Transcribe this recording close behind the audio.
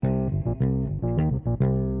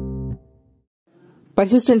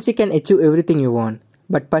Persistency can achieve everything you want,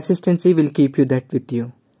 but persistency will keep you that with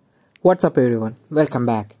you. What's up everyone? Welcome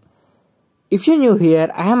back. If you're new here,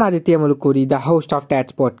 I am Aditya Mulukuri, the host of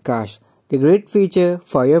Tats Podcast, the great future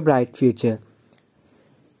for your bright future.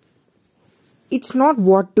 It's not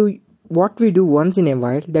what we do once in a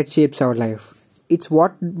while that shapes our life. It's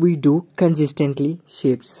what we do consistently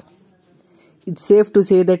shapes. It's safe to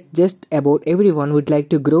say that just about everyone would like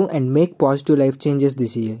to grow and make positive life changes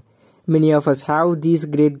this year. Many of us have these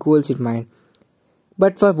great goals in mind,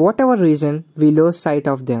 but for whatever reason, we lose sight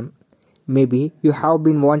of them. Maybe you have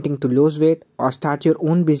been wanting to lose weight or start your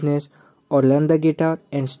own business or learn the guitar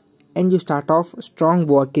and you start off strong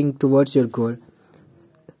working towards your goal.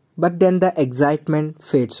 But then the excitement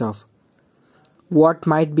fades off. What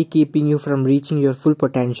might be keeping you from reaching your full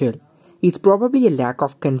potential? It's probably a lack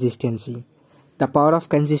of consistency. The power of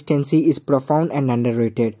consistency is profound and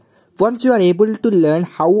underrated. Once you are able to learn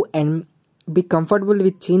how and be comfortable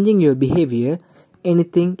with changing your behavior,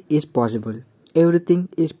 anything is possible. Everything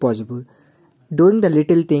is possible. Doing the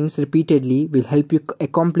little things repeatedly will help you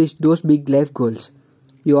accomplish those big life goals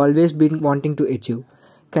you always been wanting to achieve.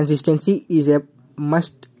 Consistency is a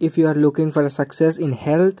must if you are looking for a success in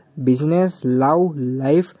health, business, love,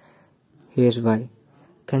 life. Here's why.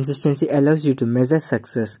 Consistency allows you to measure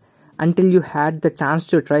success. Until you had the chance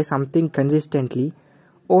to try something consistently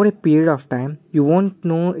over a period of time, you won't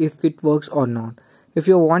know if it works or not. If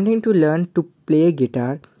you're wanting to learn to play a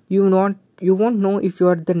guitar, you won't know if you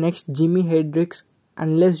are the next Jimi Hendrix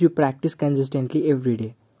unless you practice consistently every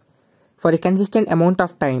day. For a consistent amount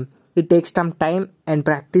of time, it takes some time and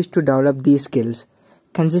practice to develop these skills.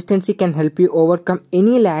 Consistency can help you overcome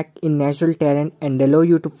any lack in natural talent and allow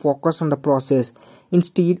you to focus on the process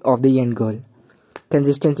instead of the end goal.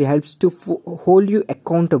 Consistency helps to hold you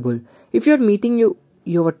accountable. If you're meeting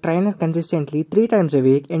your trainer consistently 3 times a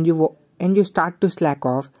week and you start to slack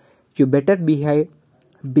off, you better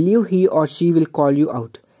believe he or she will call you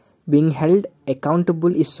out. Being held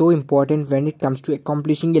accountable is so important when it comes to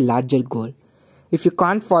accomplishing a larger goal. If you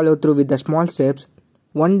can't follow through with the small steps,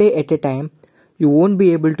 one day at a time, you won't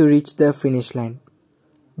be able to reach the finish line.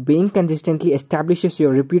 Being consistently establishes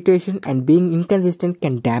your reputation and being inconsistent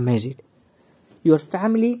can damage it. Your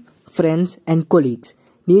family, friends and colleagues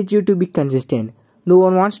need you to be consistent. No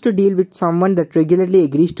one wants to deal with someone that regularly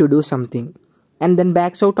agrees to do something and then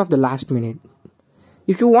backs out of the last minute.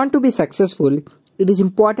 If you want to be successful, it is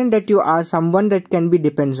important that you are someone that can be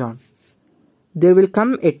depended on. There will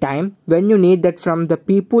come a time when you need that from the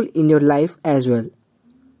people in your life as well.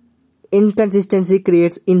 Inconsistency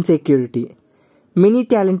creates insecurity. Many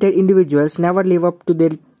talented individuals never live up to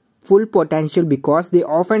their full potential because they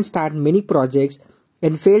often start many projects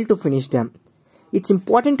and fail to finish them. It's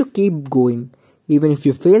important to keep going. Even if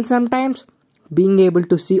you fail sometimes, being able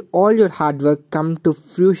to see all your hard work come to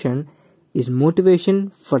fruition is motivation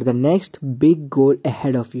for the next big goal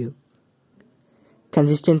ahead of you.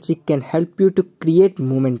 Consistency can help you to create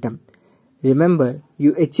momentum. Remember,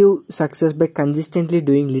 you achieve success by consistently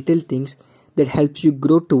doing little things that helps you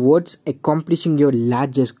grow towards accomplishing your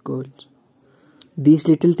largest goals. These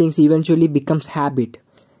little things eventually becomes habit.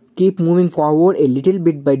 Keep moving forward a little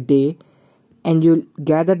bit by day and you'll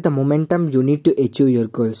gather the momentum you need to achieve your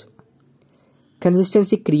goals.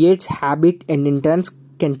 Consistency creates habit and in turn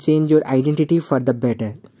can change your identity for the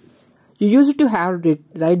better. You used to have it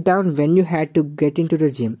write down when you had to get into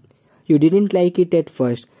the gym. You didn't like it at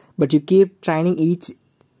first, but you keep training each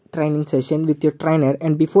training session with your trainer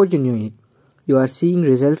and before you knew it, you are seeing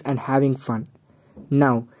results and having fun.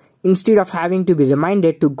 Now, instead of having to be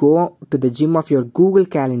reminded to go to the gym of your Google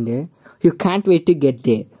Calendar, you can't wait to get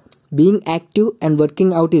there. Being active and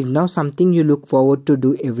working out is now something you look forward to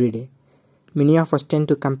do every day. Many of us tend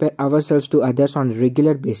to compare ourselves to others on a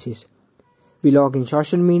regular basis. We log in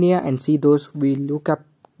social media and see those we look up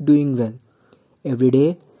doing well every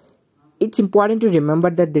day. It's important to remember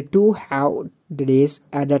that they too have the days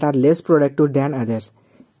that are less productive than others,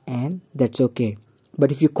 and that's okay.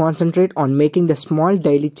 But if you concentrate on making the small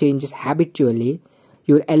daily changes habitually,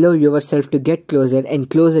 you'll allow yourself to get closer and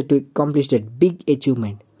closer to accomplish that big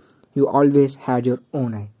achievement you always had your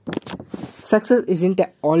own eye. Success isn't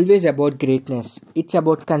always about greatness, it's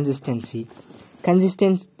about consistency.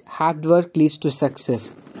 Consistent hard work leads to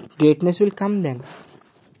success. Greatness will come then.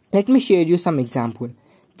 Let me share you some example.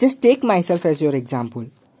 Just take myself as your example.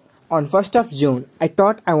 On 1st of June, I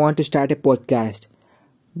thought I want to start a podcast.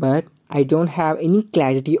 But I don't have any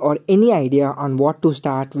clarity or any idea on what to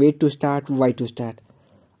start, where to start, why to start.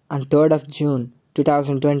 On 3rd of June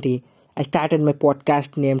 2020, I started my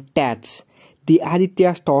podcast named Tats, the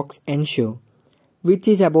Aditya Talks and Show, which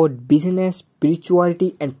is about business,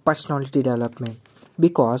 spirituality and personality development.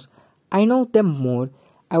 because I know them more.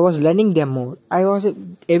 I was learning them more. I was a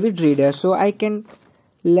avid reader, so I can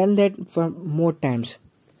learn that for more times.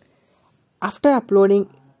 After uploading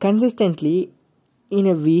consistently in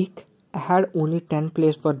a week, I had only 10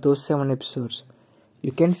 plays for those 7 episodes.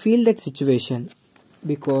 You can feel that situation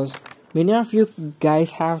because many of you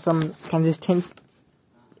guys have some consistent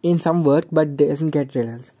in some work but doesn't get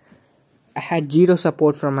results. I had zero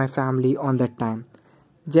support from my family on that time.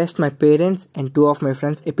 Just my parents and 2 of my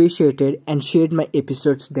friends appreciated and shared my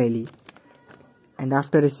episodes daily. And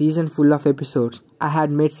after a season full of episodes, I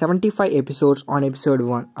had made 75 episodes on episode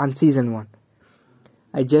 1 on season 1.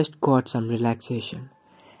 I just got some relaxation.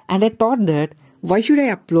 And I thought that why should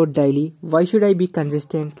I upload daily? Why should I be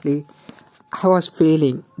consistently? I was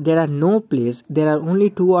failing. There are no plays. There are only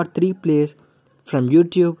 2 or 3 plays from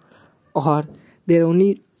YouTube, or there are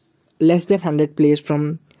only less than 100 plays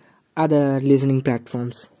from other listening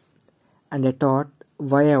platforms. And I thought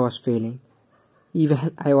why I was failing.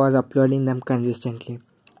 Even I was uploading them consistently.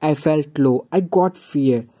 I felt low. I got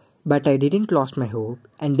fear. But I didn't lose my hope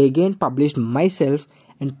and again published myself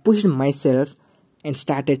and pushed myself and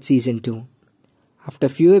started season 2. After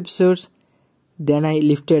few episodes, then I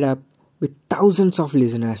lifted up with thousands of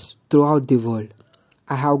listeners throughout the world.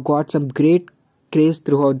 I have got some great craze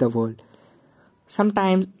throughout the world.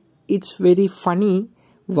 Sometimes it's very funny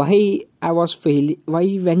why I was failing, why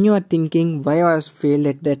when you are thinking why I was failed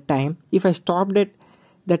at that time, if I stopped at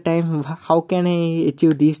that time, how can I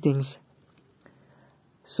achieve these things?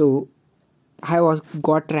 So I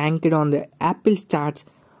got ranked on the Apple charts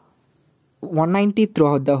 190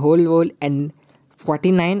 throughout the whole world and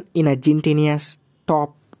 49 in Argentina's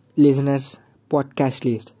top listeners podcast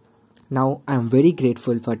list. Now I am very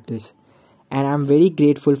grateful for this, and I am very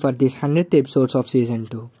grateful for these 100th episodes of season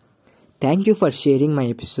 2. Thank you for sharing my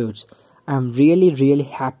episodes. I am really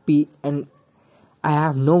happy and I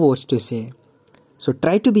have no words to say. So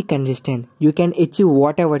try to be consistent. You can achieve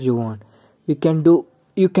whatever you want. You can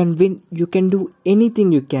win, you can do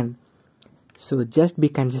anything you can. So just be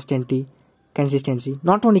consistency.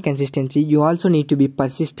 Not only consistency, you also need to be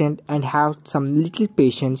persistent and have some little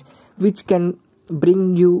patience, which can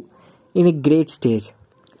bring you in a great stage.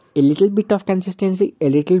 A little bit of consistency, a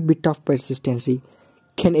little bit of persistency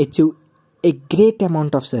can achieve a great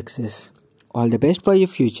amount of success. All the best for your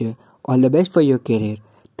future. All the best for your career.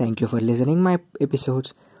 Thank you for listening my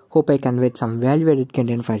episodes. Hope I conveyed some value-added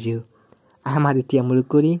content for you. I am Aditya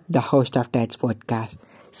Mulukuri, the host of Dad's podcast.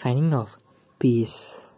 Signing off. Peace.